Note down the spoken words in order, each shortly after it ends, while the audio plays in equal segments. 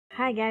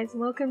Hi guys,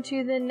 welcome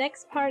to the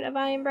next part of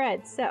I Am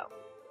Bread. So,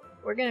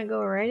 we're gonna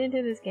go right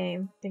into this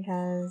game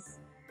because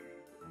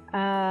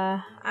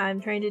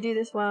I'm trying to do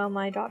this while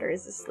my daughter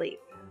is asleep.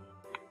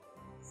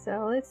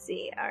 So let's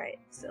see. Alright,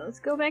 so let's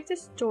go back to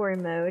story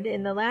mode.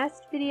 In the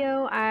last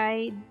video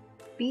I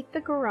beat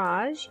the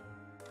garage.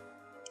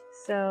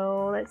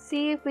 So let's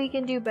see if we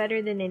can do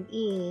better than an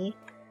E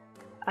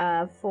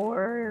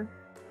for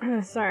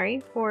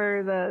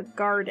for the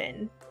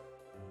garden.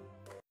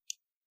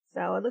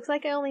 So it looks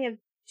like I only have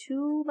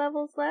 2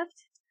 levels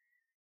left.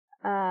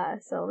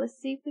 So let's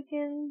see if we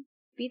can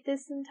beat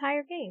this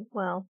entire game.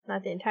 Well,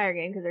 not the entire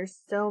game because there's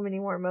so many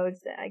more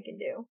modes that I can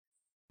do.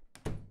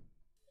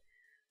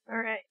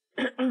 Alright.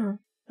 I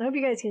hope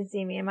you guys can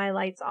see me and my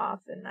light's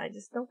off and I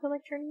just don't feel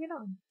like turning it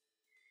on.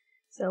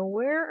 So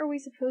where are we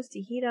supposed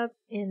to heat up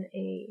in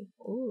a...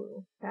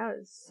 Ooh, that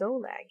was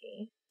so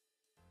laggy.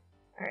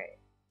 Alright.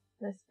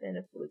 That's been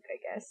a fluke, I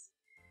guess.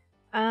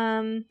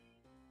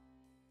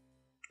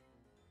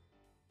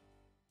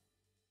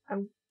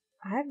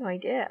 I have no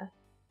idea.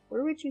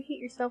 Where would you heat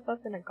yourself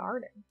up in a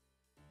garden?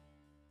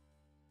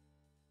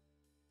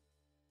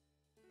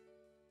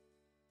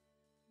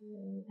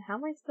 How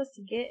am I supposed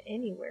to get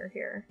anywhere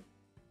here?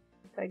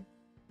 Did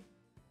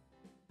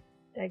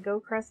I go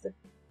across the...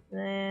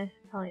 Nah,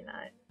 probably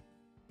not.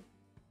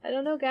 I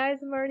don't know,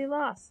 guys. I'm already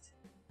lost.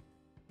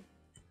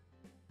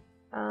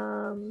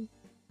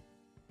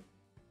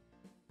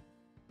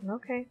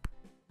 Okay.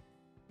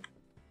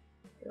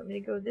 You want me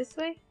to go this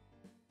way?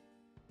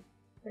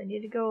 I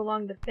need to go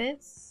along the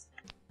fence.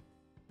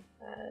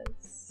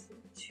 That's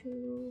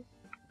 2.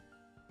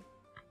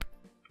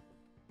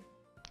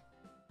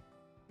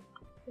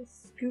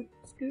 Scoot,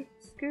 scoot,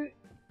 scoot.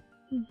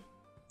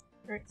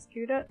 Alright,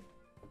 scoot up.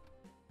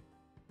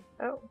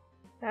 Oh,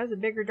 that was a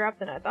bigger drop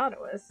than I thought it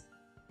was.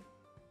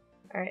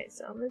 Alright,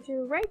 so I'm gonna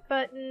do right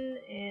button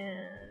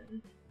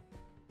and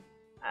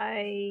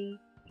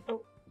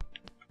oh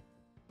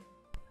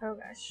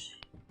gosh.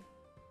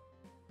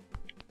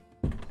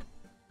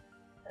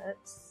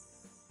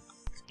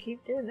 Let's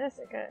keep doing this,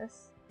 I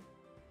guess.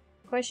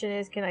 Question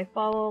is, can I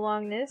follow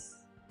along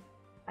this?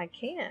 I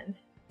can.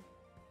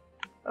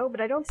 Oh,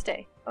 but I don't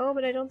stay. Oh,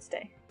 but I don't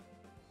stay.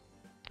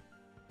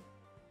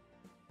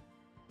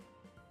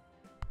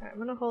 Alright, I'm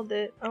gonna hold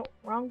it. Oh,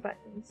 wrong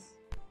buttons.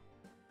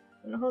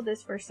 I'm gonna hold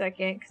this for a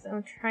second because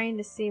I'm trying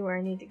to see where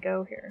I need to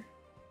go here.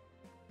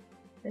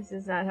 This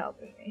is not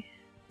helping me.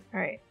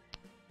 Alright.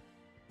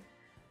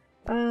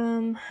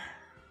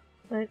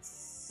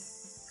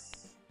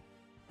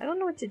 I don't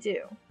know what to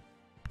do.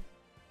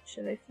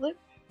 Should I flip?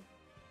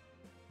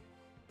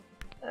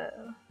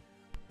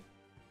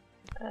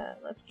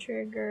 Left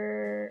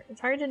trigger.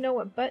 It's hard to know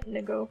what button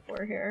to go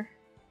for here.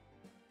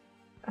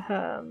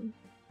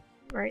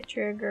 Right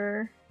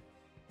trigger.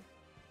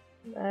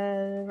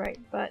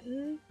 Right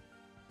button.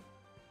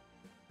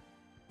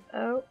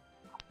 Oh.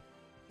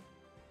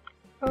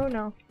 Oh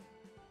no.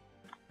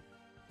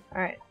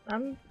 Alright,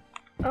 oh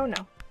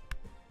no.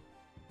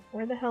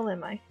 Where the hell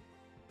am I?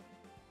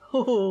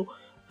 Oh,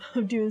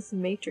 I'm doing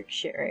some Matrix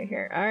shit right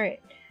here.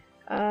 Alright.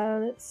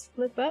 Let's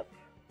flip up.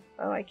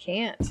 Oh, I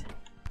can't.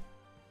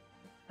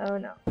 Oh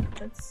no.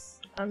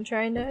 I'm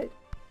trying to...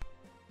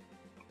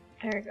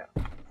 There we go.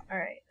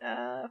 Alright,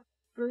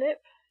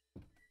 flip.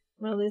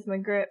 I'm gonna lose my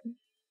grip.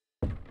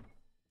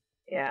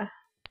 Yeah.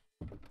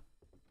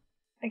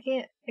 I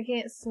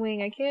can't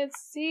swing. I can't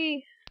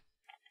see.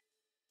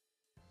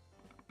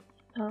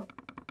 Oh.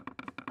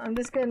 I'm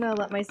just gonna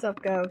let myself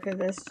go because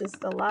it's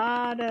just a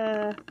lot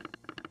of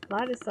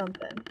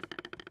something.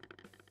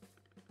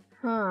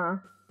 Huh.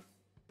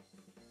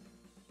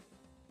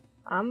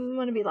 I'm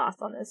gonna be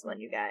lost on this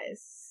one, you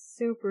guys.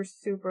 Super,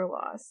 super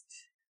lost.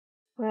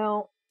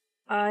 Well,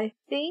 I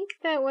think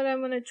that what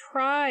I'm gonna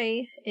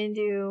try and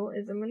do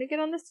is I'm gonna get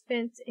on this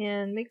fence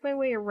and make my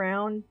way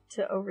around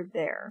to over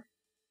there.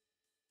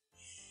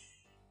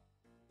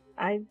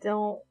 I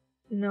don't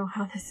know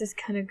how this is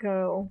gonna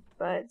go,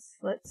 but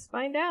let's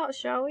find out,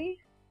 shall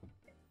we?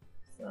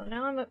 So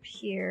now I'm up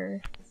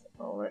here,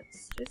 so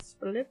let's just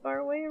flip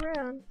our way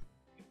around.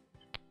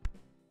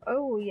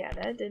 Oh yeah,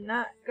 that did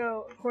not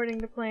go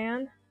according to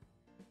plan.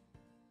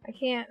 I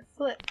can't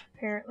flip,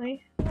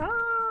 apparently.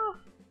 Oh!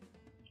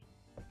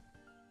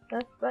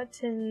 Left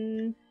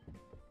button.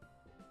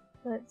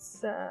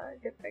 Let's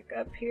get back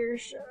up here,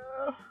 so...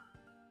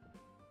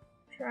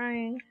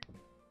 Trying.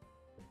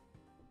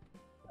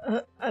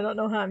 I don't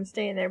know how I'm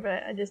staying there,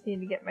 but I just need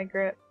to get my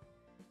grip.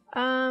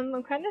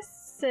 I'm kind of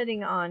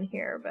sitting on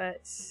here,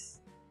 but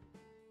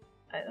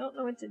I don't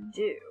know what to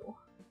do.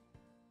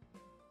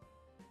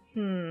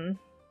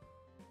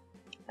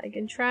 I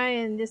can try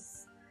and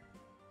just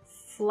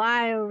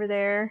fly over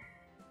there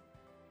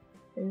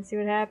and see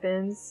what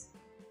happens.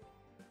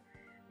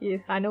 Yeah,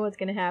 I know what's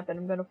gonna happen.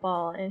 I'm gonna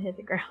fall and hit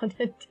the ground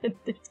and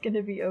it's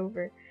gonna be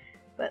over.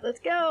 But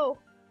let's go!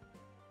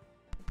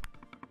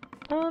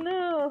 Oh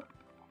no!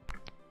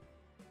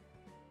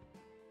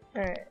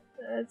 Alright,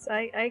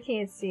 I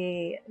can't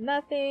see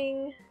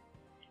nothing.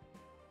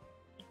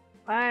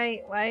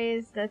 Why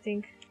is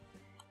nothing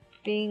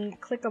being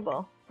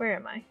clickable? Where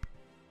am I?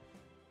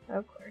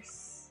 Of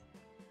course.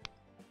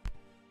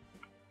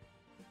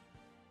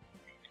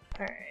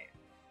 Alright.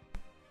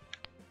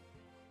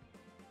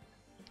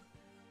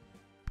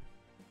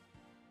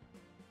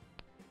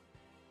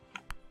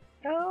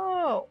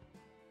 Oh!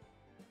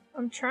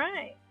 I'm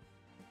trying.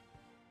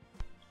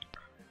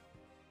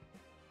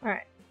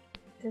 Alright.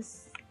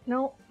 Just...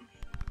 Nope.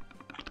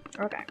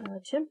 Okay.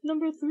 Attempt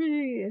number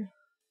 3.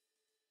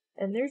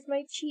 And there's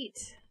my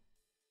cheat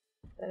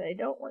that I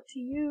don't want to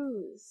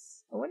use.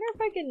 I wonder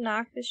if I can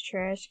knock this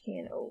trash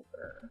can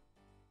over.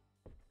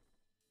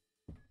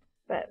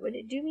 But would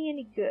it do me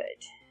any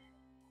good?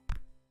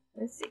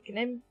 Let's see.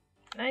 Can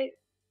I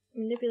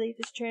manipulate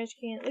this trash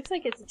can? It looks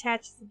like it's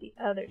attached to the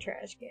other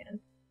trash can.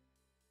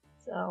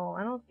 So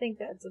I don't think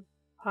that's a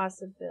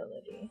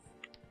possibility.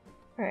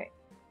 Alright.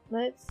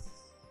 Let's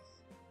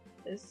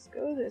just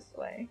go this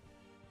way.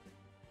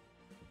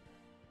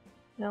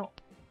 No.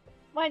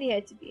 Why do you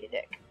have to be a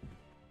dick?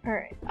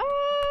 Alright.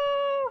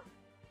 Oh!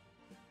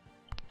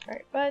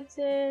 Alright,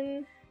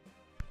 button.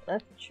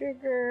 Left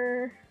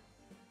trigger.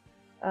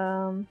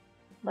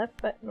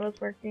 Left button was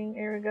working.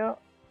 There we go.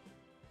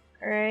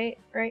 Alright,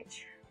 right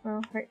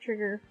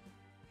trigger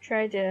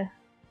tried to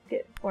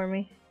get it for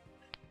me.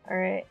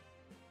 Alright.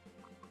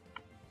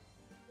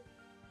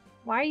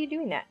 Why are you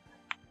doing that?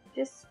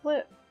 Just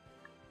flip.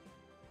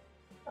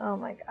 Oh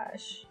my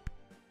gosh.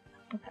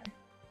 Okay.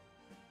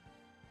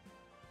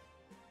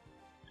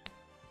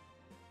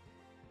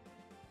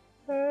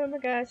 Oh my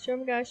gosh, oh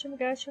my gosh, oh my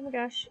gosh, oh my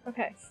gosh.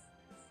 Okay.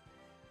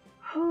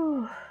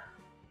 Whew.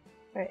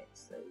 Alright,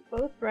 so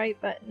both right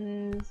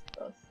buttons,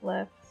 both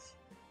left.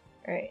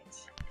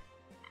 Alright.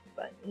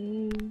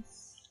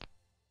 Buttons.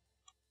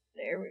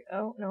 There we go.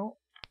 Oh, no.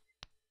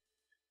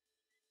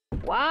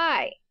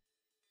 Why?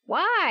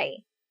 Why?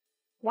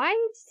 Why did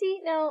you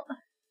see? No.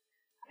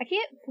 I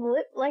can't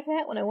flip like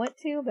that when I want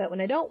to, but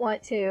when I don't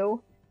want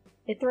to,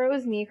 it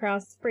throws me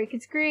across the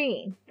freaking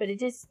screen. But it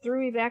just threw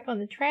me back on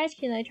the trash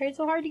can I tried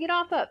so hard to get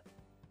off of.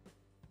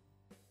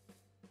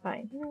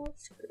 Fine. You know what?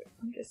 Screw it.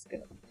 I'm just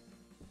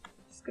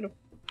gonna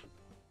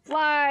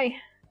fly.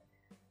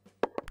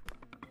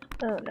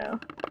 Oh no.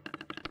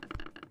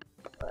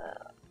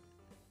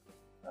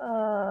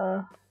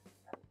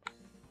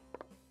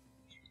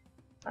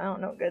 I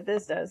don't know what good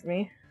this does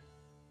me.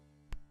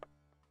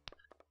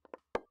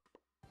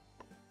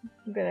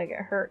 I'm gonna get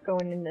hurt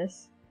going in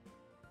this.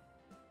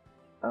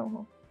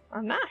 Oh,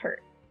 I'm not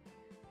hurt.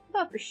 I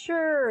thought for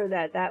sure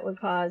that that would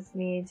cause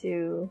me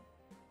to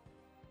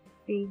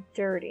be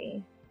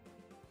dirty.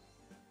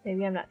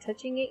 Maybe I'm not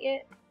touching it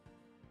yet?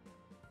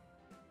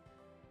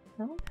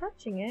 No, I'm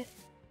touching it.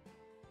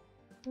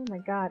 Oh my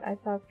god, I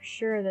thought for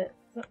sure that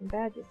something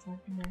bad just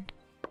happened there.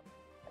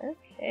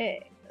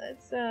 Okay,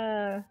 let's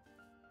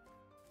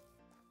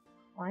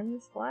climb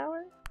this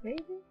flower,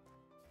 maybe?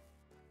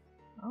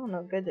 I don't know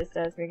how good this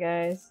does me,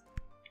 guys.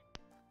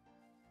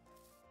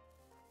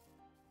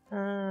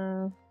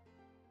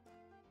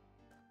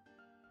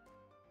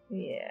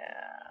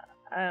 Yeah,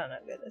 I don't know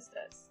how good this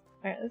does.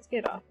 Alright, let's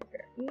get off of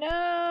here.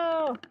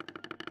 No!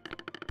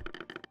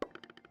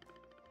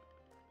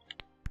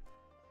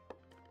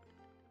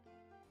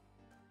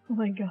 Oh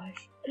my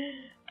gosh.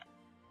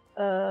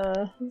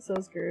 I'm so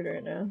screwed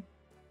right now.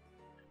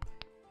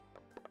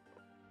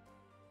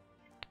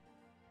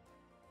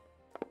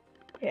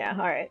 Yeah,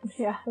 alright.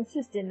 Yeah, let's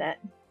just end that.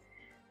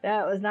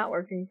 That was not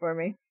working for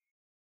me.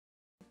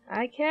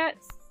 I can't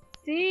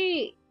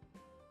see!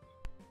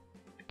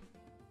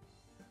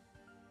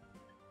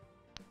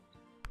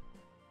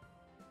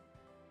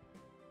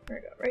 There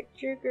we go. Right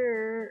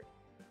trigger.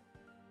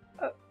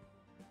 Up.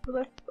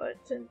 Left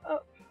button.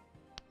 Up.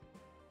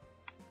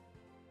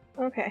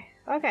 Okay.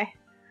 Okay.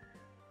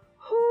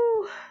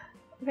 Whew.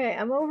 Okay,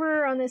 I'm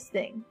over on this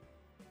thing.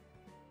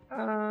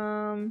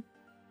 I'm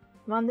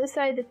on this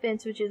side of the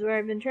fence, which is where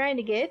I've been trying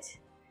to get.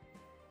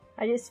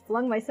 I just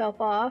flung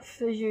myself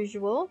off, as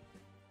usual.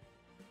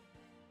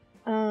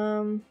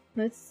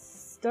 Let's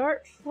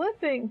start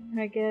flipping,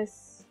 I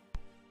guess.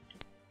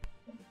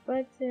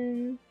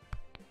 Button.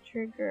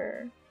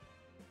 Trigger.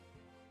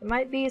 It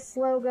might be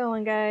slow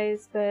going,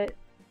 guys, but,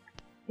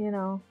 you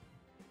know.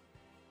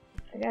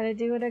 I gotta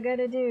do what I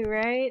gotta do,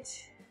 right?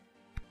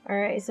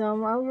 Alright, so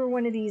I'm over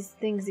one of these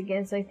things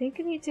again, so I think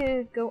I need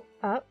to go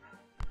up.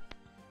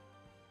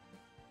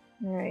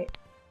 Alright,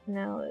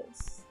 now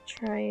let's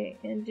try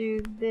and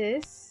do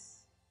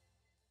this.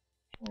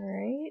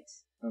 Alright,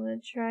 I'm gonna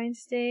try and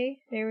stay.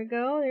 There we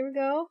go, there we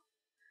go.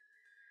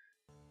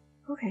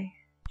 Okay,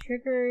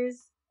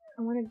 triggers.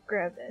 I want to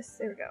grab this.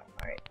 There we go.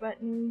 Alright,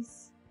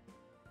 buttons.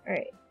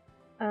 Alright,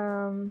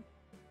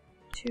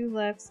 2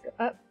 lefts, go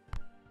up.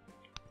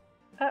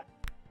 Up.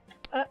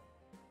 Up.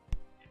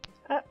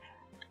 Up.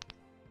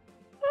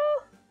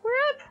 Oh, we're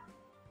up!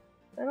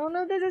 I don't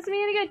know if this does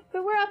me any good,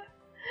 but we're up!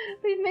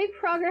 We've made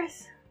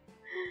progress.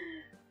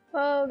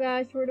 Oh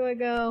gosh, where do I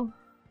go?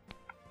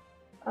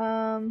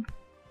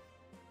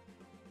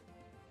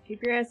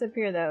 Keep your ass up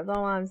here though, that's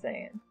all I'm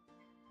saying.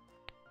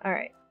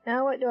 Alright,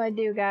 now what do I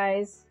do,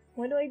 guys?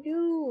 What do I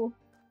do?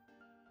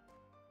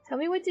 Tell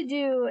me what to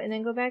do and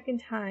then go back in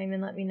time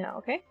and let me know,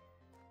 okay?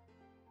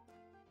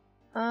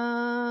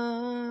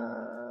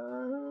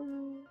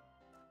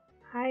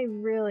 I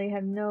really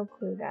have no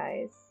clue,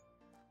 guys.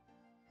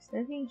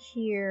 There's nothing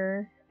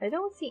here. I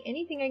don't see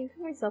anything I can cook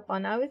myself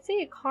on. I would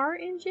say a car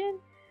engine,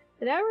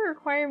 but that would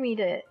require me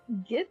to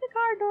get the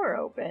car door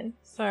open.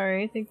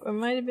 Sorry, I think I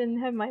might have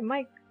have my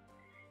mic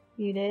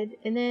muted.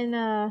 And then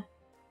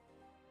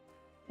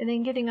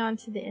getting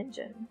onto the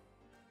engine.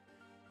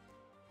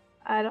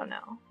 I don't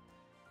know.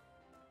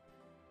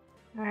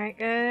 Alright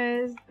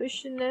guys,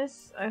 pushing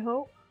this, I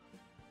hope.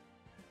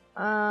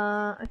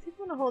 I think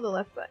I'm gonna hold the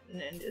left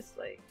button and just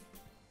like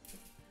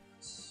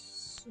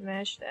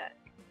smash that.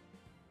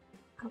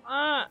 Come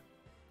on!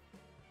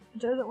 It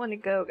doesn't want to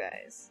go,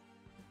 guys.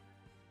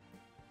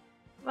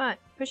 Come on,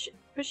 push it,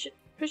 push it,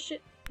 push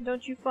it.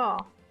 Don't you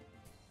fall.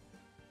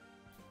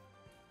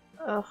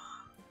 Ugh.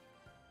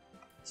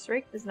 This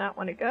rake does not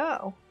want to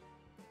go.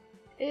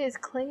 It is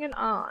clinging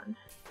on.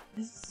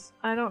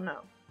 I don't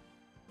know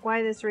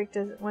why this rake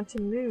doesn't want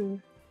to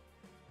move.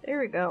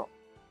 There we go.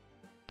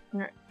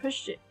 Alright,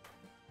 pushed it.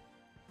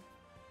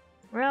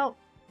 Well,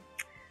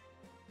 it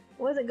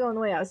wasn't going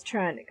the way I was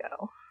trying to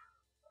go.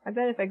 I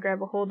bet if I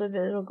grab a hold of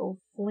it, it'll go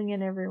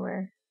flinging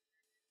everywhere.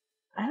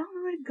 I don't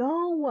know where to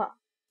go.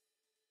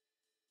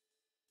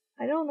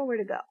 I don't know where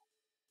to go.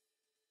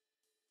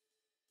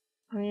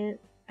 I mean,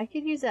 I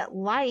could use that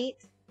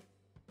light,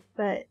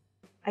 but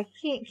I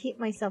can't keep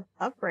myself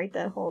upright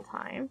that whole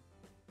time.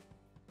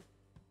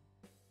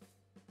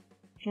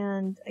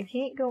 And I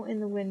can't go in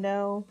the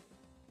window.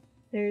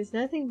 There's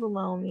nothing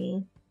below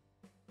me.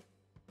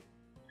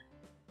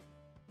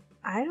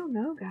 I don't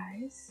know,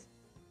 guys.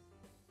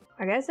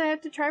 I guess I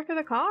have to try for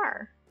the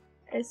car.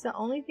 It's the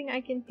only thing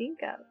I can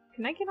think of.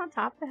 Can I get on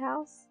top of the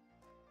house?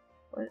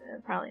 Well,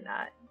 probably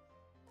not.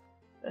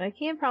 But I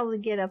can probably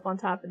get up on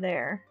top of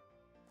there.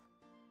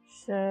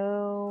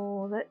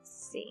 So, let's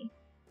see.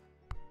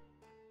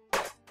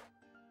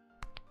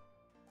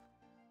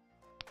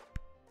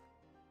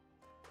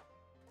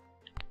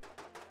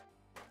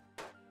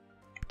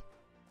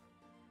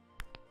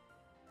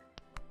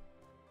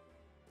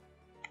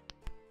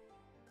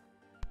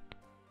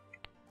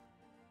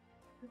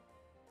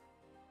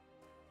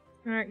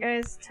 Alright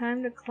guys,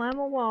 time to climb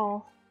a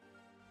wall.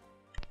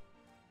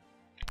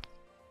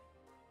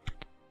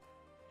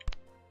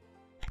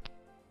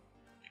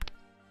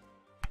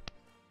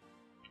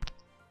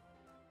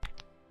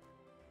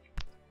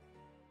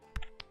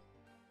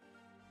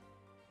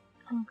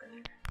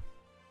 Okay.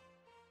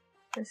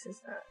 This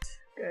is not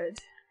good.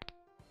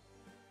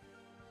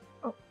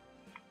 Oh.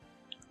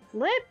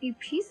 Flip, you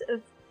piece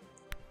of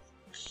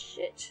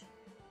shit.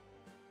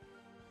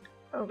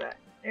 Oh god,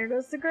 there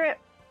goes the grip.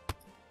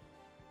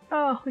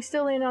 Oh, we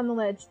still land on the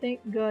ledge. Thank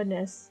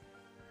goodness.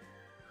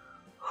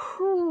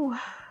 Whew.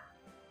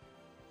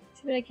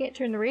 Too bad I can't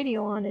turn the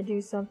radio on to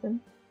do something.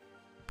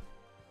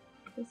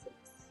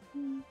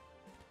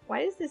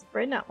 Why does this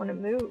bread not want to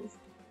move?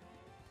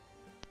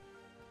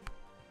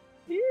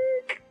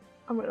 Eek.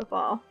 I'm gonna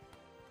fall.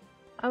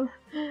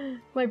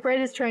 My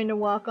bread is trying to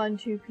walk on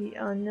 2 feet.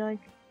 On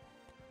like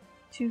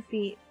 2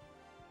 feet.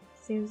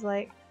 Seems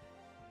like.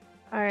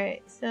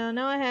 Alright, so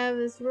now I have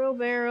this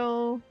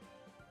wheelbarrow.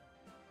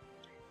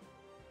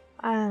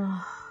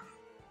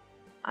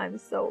 I'm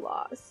so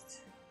lost.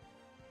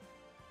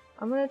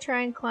 I'm gonna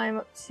try and climb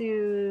up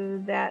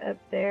to that up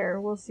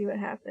there. We'll see what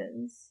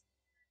happens.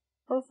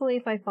 Hopefully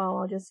if I fall,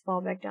 I'll just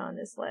fall back down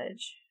this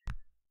ledge.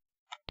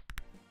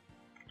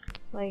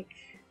 Like,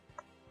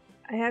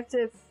 I have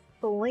to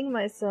fling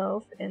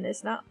myself and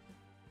it's not...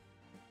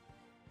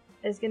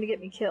 It's gonna get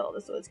me killed,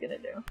 that's what it's gonna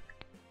do.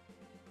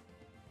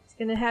 It's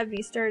gonna have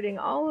me starting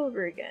all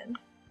over again.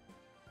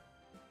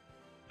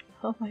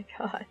 Oh my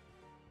god.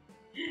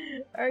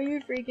 Are you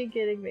freaking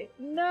kidding me?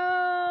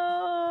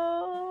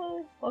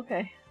 No!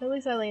 Okay, at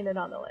least I landed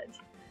on the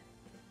ledge.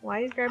 Why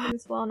is grabbing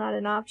this wall not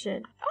an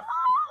option?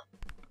 Oh!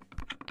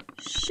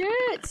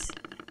 Shit!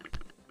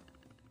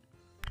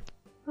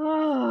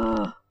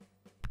 Oh!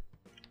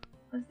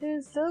 I was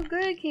doing so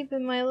good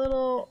keeping my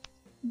little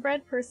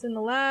bread person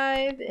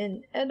alive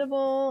and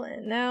edible,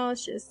 and now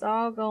it's just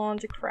all gone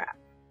to crap.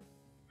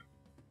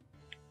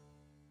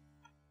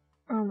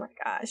 Oh my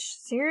gosh,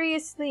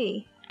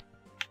 seriously?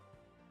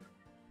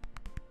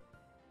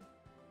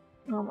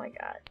 Oh my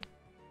god.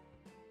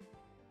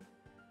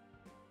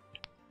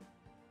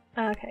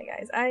 Okay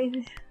guys,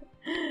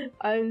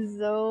 I'm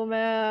so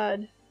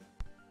mad.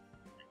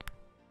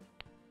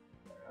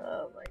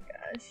 Oh my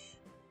gosh.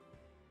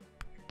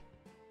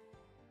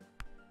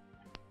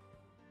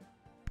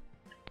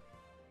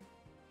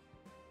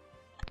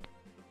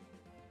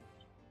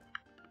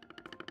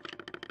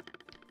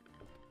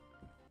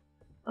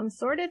 I'm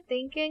sort of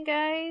thinking,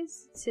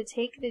 guys, to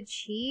take the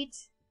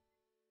cheat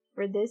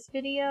for this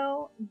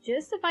video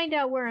just to find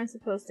out where I'm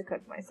supposed to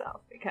cook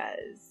myself,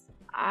 because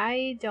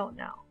I don't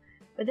know.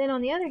 But then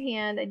on the other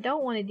hand, I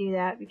don't want to do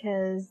that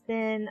because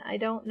then I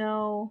don't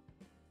know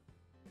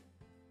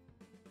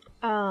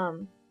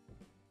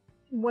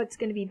what's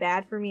going to be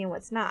bad for me and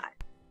what's not.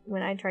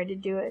 when I tried to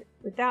do it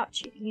without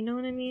cheating, you know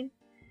what I mean?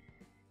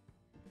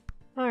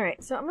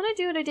 Alright, so I'm gonna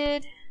do what I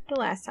did the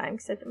last time,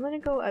 except I'm gonna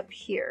go up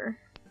here.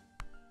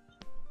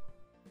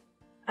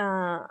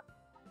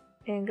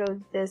 And go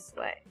this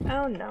way.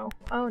 Oh no,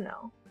 oh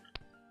no.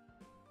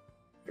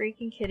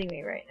 Freaking kidding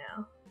me right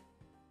now.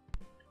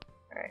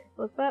 Alright,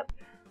 flip up.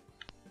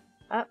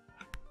 Up.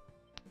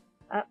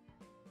 Up.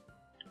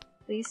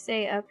 Please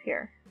stay up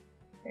here.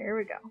 There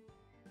we go.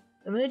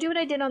 I'm gonna do what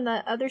I did on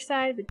the other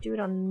side, but do it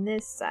on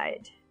this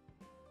side.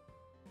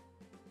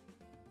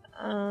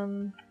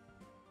 I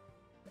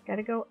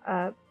gotta go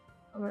up.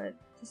 I'm gonna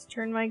just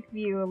turn my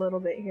view a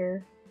little bit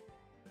here.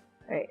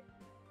 Alright.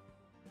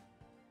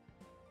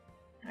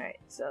 Alright,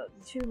 so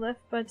the 2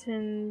 left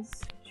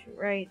buttons, 2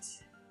 right.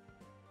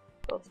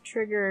 Both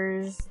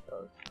triggers,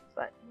 both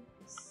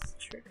buttons,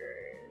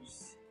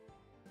 triggers.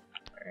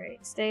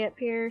 Alright, stay up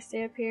here,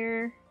 stay up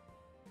here.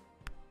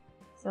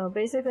 So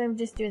basically I'm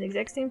just doing the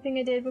exact same thing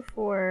I did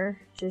before,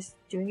 just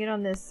doing it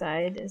on this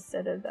side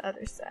instead of the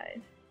other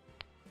side.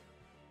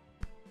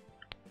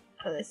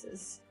 Oh, this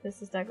is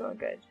not going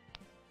good.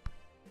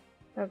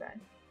 Oh god.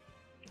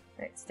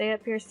 Alright, stay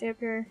up here, stay up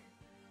here.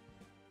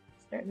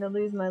 Starting to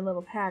lose my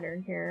little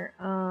pattern here.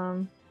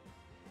 No!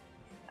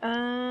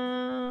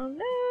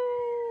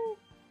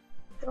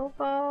 Don't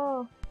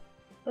fall!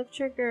 Left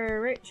trigger,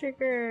 right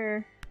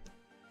trigger.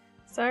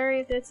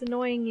 Sorry if that's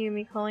annoying you,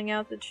 me calling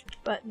out the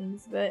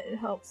buttons, but it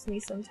helps me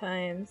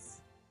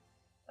sometimes.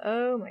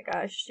 Oh my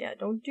gosh, yeah,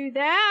 don't do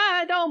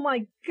that! Oh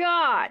my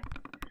god!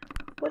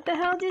 What the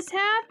hell just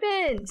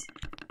happened?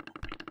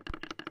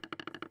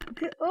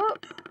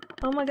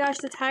 Oh my gosh,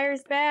 the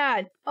tire's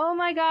bad. Oh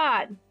my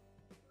god!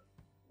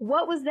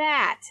 What was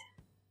that?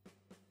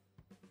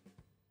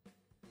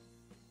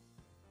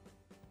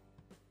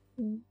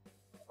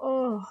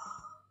 Oh.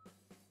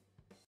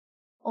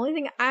 Only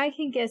thing I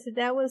can guess is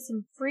that was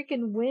some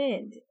freaking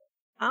wind.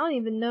 I don't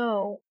even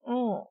know.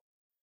 Oh.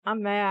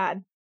 I'm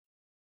mad.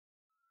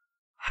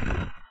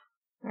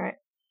 Alright.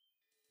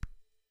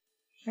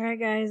 Alright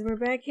guys, we're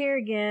back here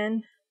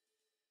again.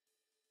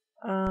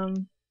 I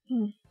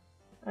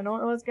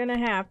don't know what's gonna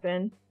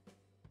happen.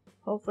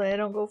 Hopefully I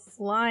don't go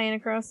flying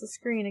across the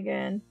screen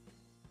again.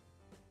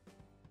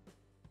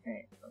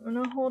 Alright, I'm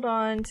gonna hold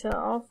on to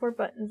all 4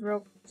 buttons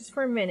just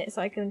for a minute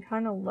so I can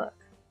kind of look.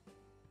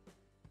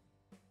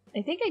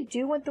 I think I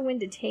do want the wind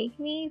to take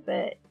me,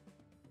 but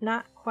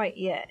not quite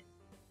yet.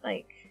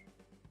 Like,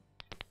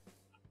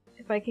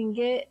 if I can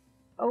get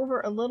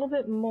over a little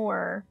bit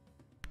more,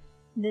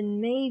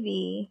 then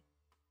maybe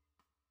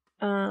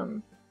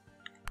I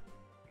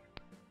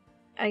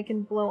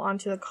can blow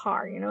onto the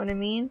car, you know what I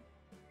mean?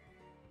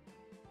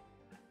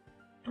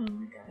 Oh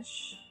my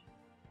gosh.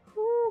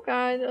 Oh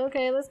god,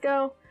 okay, let's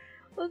go.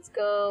 Let's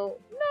go.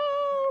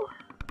 No!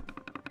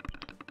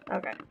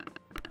 Okay.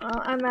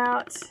 Well, I'm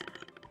out.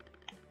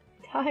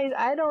 Guys,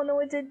 I don't know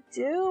what to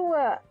do.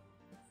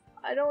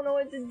 I don't know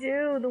what to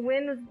do. The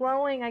wind was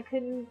blowing. I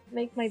couldn't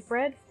make my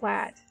bread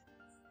flat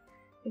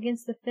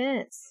against the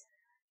fence.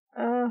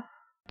 Oh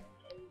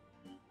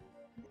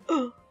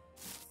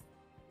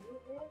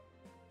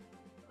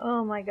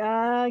my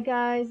god,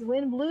 guys. The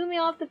wind blew me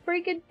off the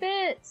freaking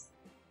fence.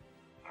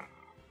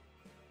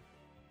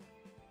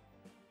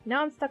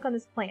 Now I'm stuck on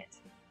this plant.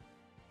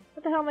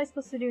 What the hell am I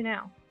supposed to do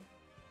now?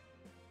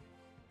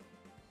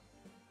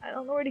 I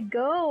don't know where to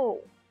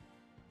go.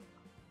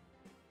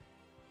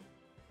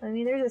 I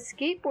mean, there's a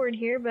skateboard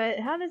here, but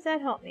how does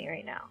that help me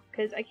right now?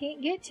 Because I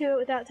can't get to it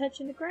without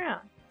touching the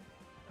ground.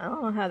 I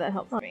don't know how that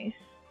helps me.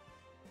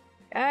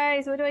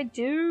 Guys, what do I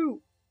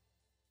do?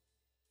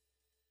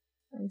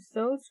 I'm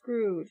so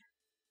screwed.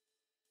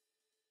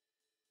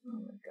 Oh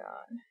my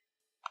god.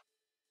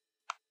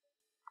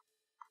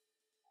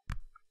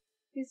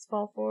 Please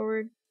fall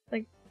forward.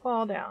 Like,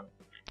 fall down.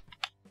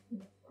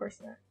 Of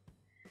course not.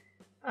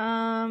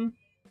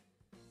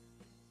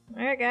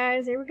 Alright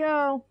guys, here we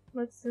go.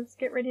 Let's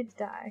get ready to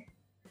die.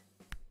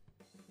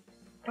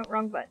 Oh,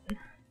 wrong button.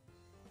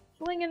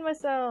 Flinging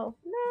myself.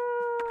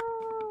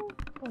 No!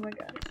 Oh my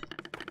gosh.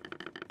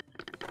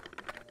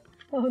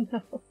 Oh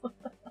no.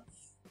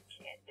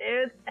 Can't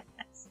do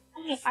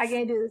this. I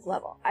can't do this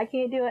level. I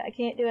can't do it. I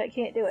can't do it. I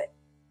can't do it.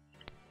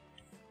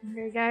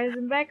 Okay guys,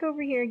 I'm back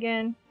over here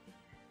again.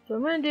 So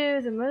what I'm gonna do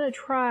is I'm gonna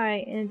try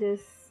and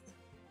just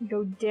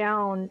go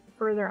down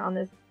further on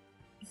this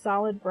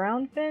solid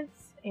brown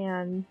fence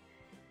and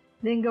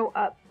then go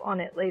up on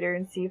it later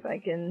and see if I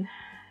can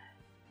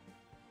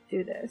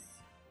do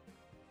this.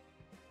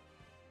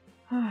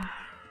 I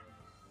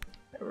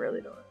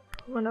really don't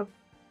want to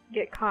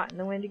get caught in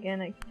the wind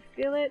again. I can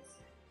feel it.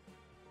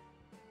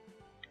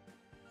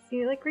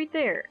 See, like right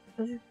there.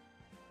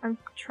 I'm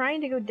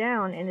trying to go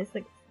down and it's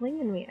like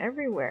flinging me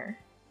everywhere.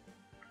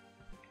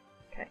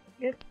 Okay,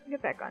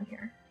 get back on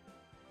here.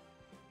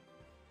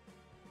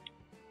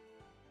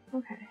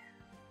 Okay.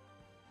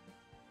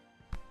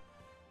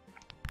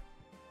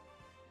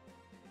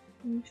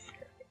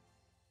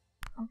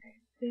 Okay,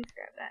 please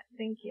grab that.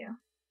 Thank you.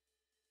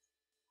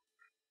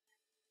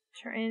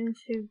 Trying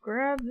to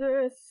grab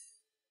this.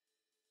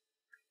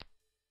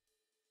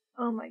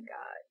 Oh my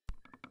god.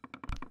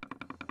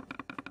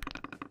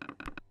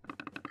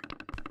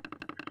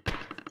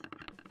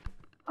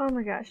 Oh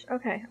my gosh.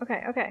 Okay,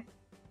 okay, okay.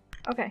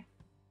 Okay.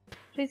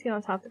 Please get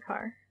on top of the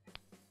car.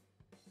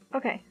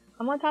 Okay,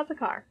 I'm on top of the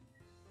car.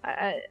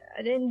 I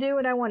didn't do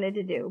what I wanted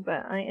to do,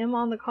 but I am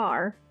on the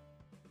car.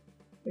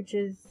 Which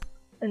is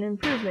an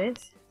improvement.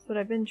 That's what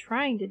I've been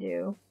trying to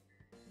do.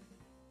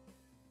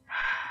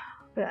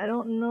 But I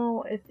don't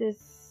know if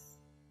this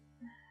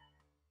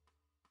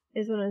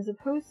is what I'm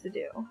supposed to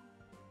do.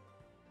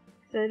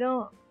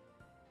 Because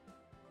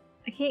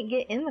I can't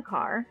get in the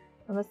car.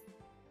 Unless,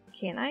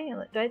 can I?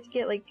 Do I have to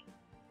get, like,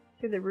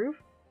 through the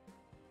roof?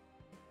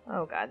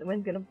 Oh god, the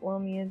wind's gonna blow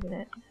me, isn't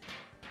it?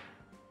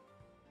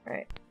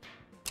 Alright.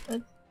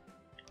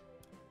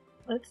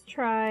 Let's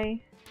try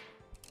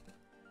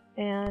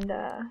and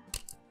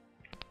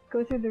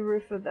go through the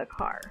roof of the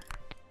car.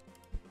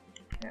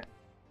 Yeah.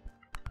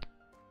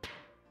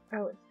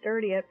 Oh, it's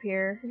dirty up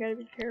here. I gotta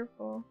be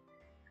careful.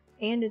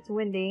 And it's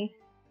windy.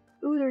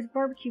 Ooh, there's a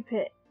barbecue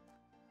pit.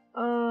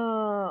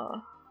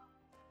 Oh.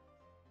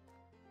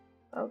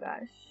 Oh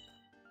gosh.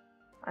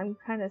 I'm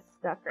kind of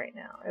stuck right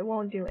now. It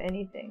won't do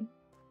anything.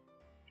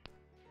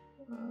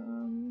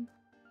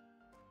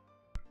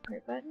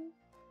 Right button?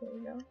 There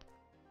we go.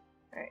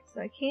 Alright,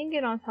 so I can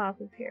get on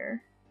top of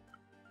here.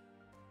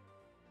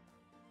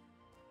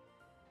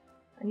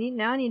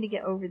 Now I need to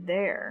get over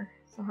there.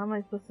 So how am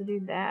I supposed to do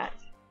that?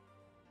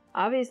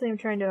 Obviously I'm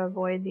trying to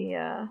avoid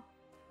the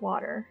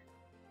water.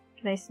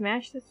 Can I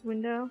smash this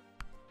window?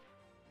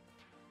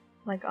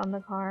 Like on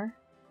the car?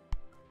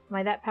 Am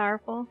I that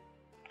powerful?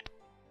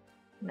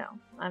 No,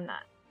 I'm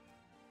not.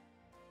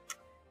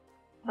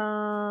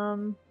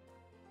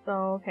 So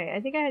okay,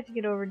 I think I have to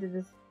get over to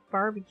this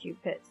barbecue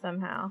pit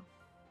somehow.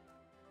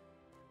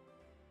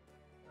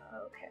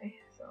 Okay,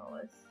 so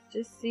let's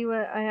just see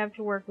what I have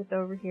to work with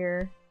over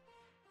here.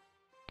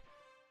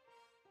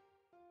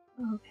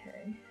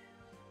 Okay.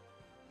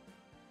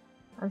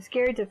 I'm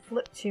scared to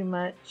flip too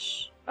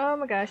much. Oh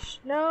my gosh,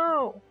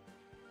 no!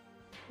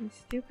 You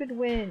stupid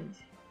wind.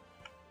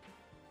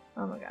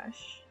 Oh my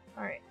gosh.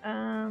 Alright,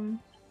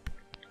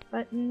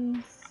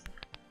 buttons.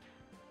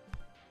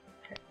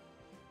 Okay.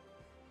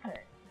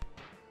 Alright.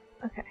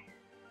 Okay.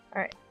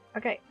 Alright.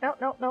 Okay. No,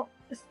 no, no.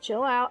 Just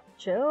chill out.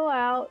 Chill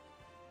out.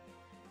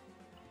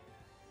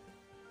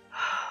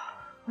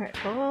 Alright,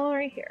 pull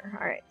right here.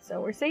 Alright, so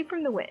we're safe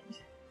from the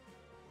wind.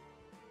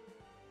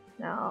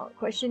 Now,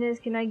 question is,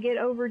 can I get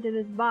over to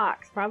this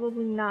box?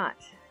 Probably not.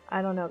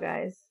 I don't know,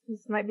 guys.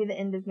 This might be the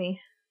end of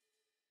me.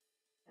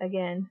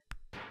 Again.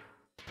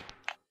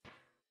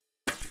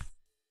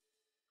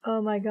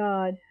 Oh my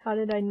god. How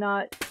did I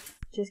not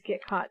just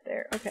get caught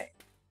there? Okay.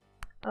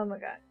 Oh my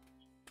god.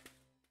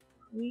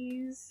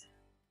 Please.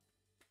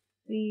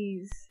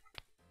 Please.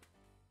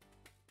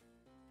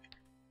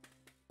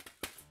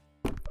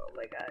 Oh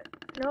my god.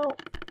 No.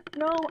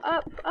 No.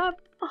 Up. Up.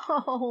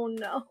 Oh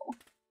no.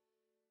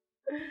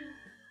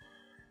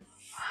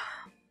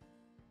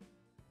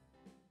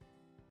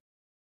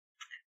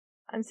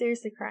 I'm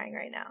seriously crying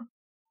right now.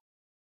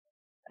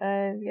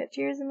 I've got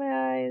tears in my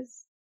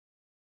eyes.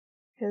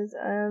 Because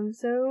I'm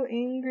so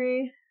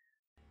angry.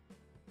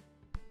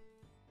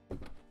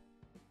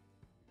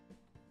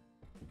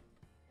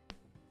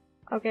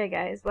 Okay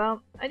guys,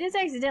 well, I just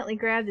accidentally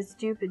grabbed the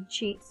stupid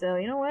cheat, so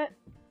you know what?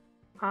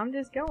 I'm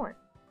just going.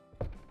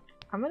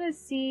 I'm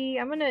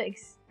gonna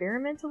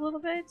experiment a little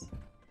bit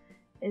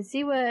and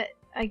see what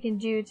I can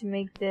do to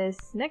make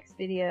this next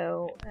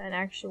video an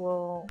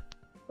actual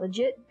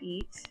legit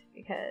beat,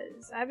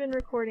 because I've been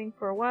recording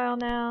for a while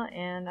now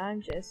and I'm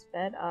just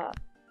fed up.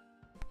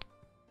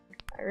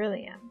 I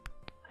really am.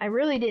 I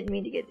really didn't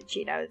mean to get the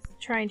cheat. I was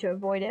trying to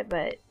avoid it,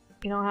 but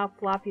you know how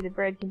floppy the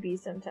bread can be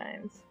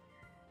sometimes.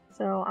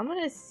 So I'm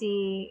gonna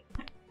see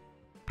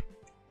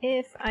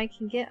if I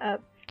can get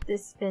up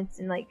this fence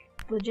and like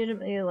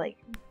legitimately like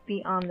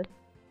be on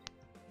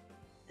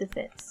the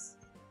fence.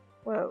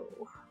 Whoa.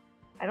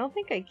 I don't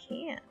think I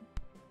can.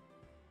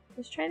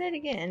 Let's try that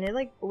again. It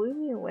like blew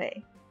me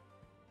away.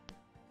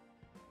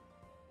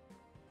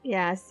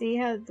 Yeah, see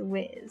how the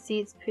wind, see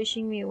it's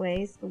pushing me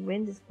away, so the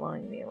wind is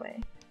blowing me away.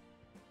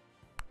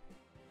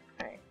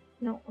 Alright,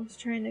 no, I was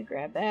trying to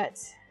grab that.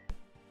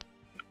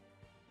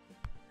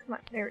 Come on,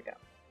 there we go.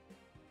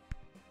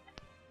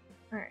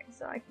 Alright,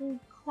 so I can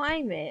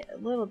climb it a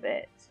little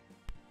bit.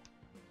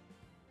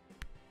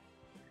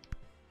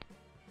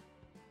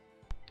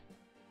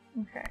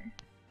 Okay.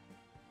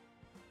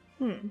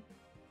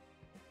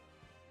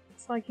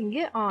 So I can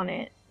get on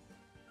it.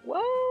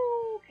 Whoa!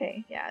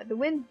 Okay, yeah, the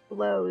wind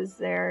blows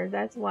there.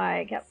 That's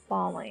why I kept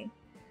falling.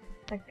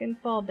 I can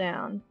fall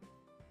down.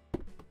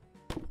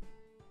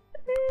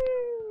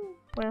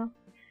 Well,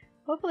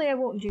 hopefully I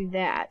won't do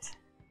that.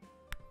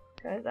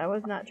 Because I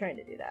was not trying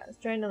to do that. I was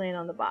trying to land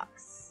on the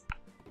box.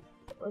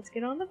 So let's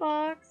get on the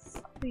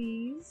box,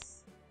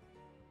 please.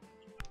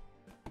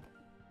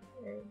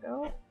 There we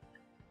go.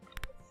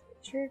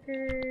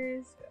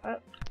 Triggers.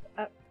 Up,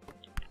 up,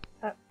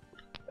 up.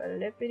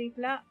 Flippity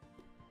flop.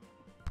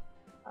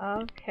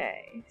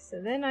 Okay,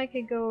 so then I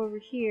could go over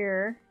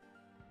here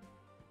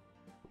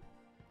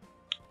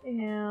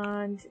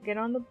And get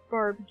on the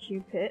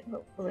barbecue pit,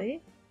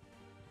 hopefully.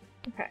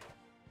 Okay.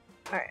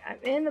 Alright, I'm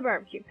in the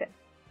barbecue pit.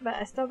 But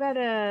I still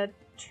gotta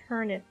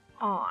turn it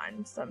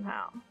on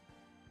somehow.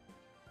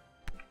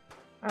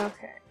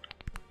 Okay.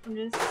 I'm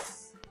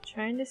just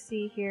trying to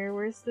see here.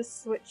 Where's the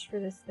switch for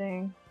this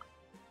thing?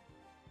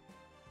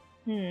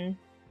 Is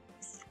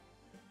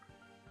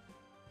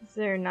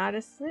there not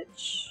a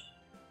switch?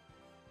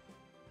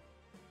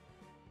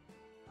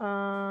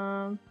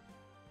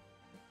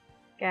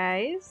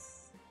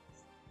 Guys?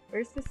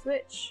 Where's the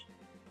switch?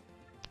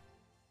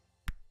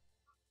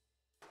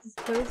 This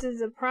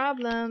poses a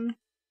problem.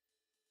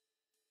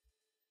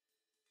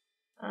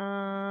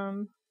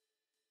 Trying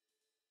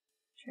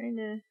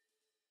to...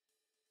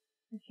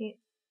 I can't...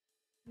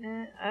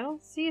 I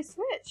don't see a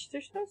switch.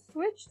 There's no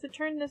switch to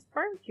turn this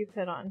barbecue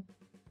pit on.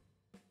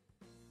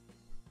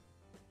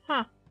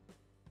 Huh.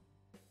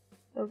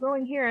 So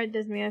going here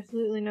does me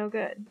absolutely no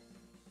good.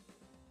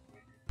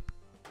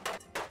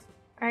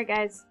 Alright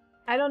guys,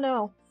 I don't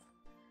know.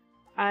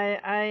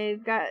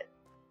 I've got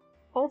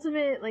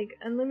ultimate, like,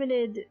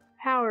 unlimited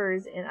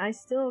powers and I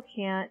still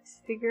can't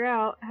figure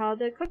out how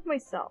to cook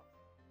myself.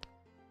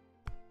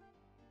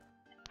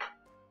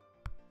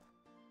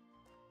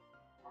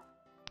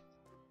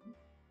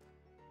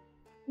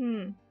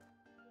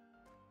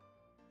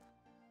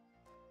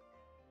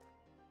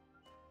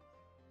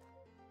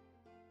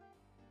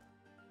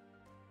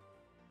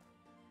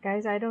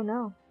 Guys, I don't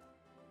know.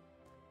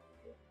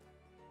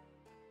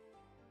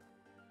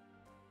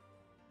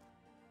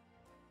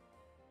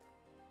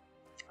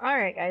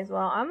 Alright guys,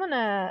 well, I'm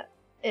gonna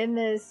end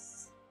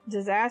this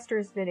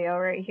disastrous video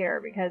right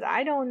here because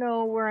I don't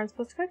know where I'm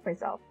supposed to cook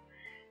myself.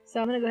 So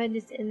I'm gonna go ahead and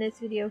just end this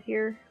video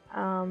here.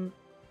 I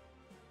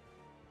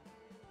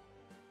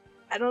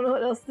don't know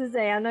what else to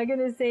say. I'm not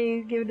gonna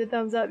say give it a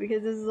thumbs up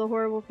because this is a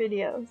horrible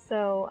video.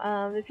 So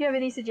if you have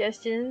any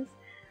suggestions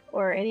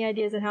or any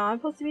ideas on how I'm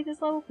supposed to beat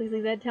this level, please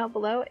leave that down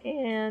below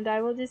and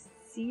I will just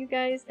see you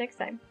guys next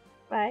time.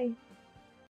 Bye.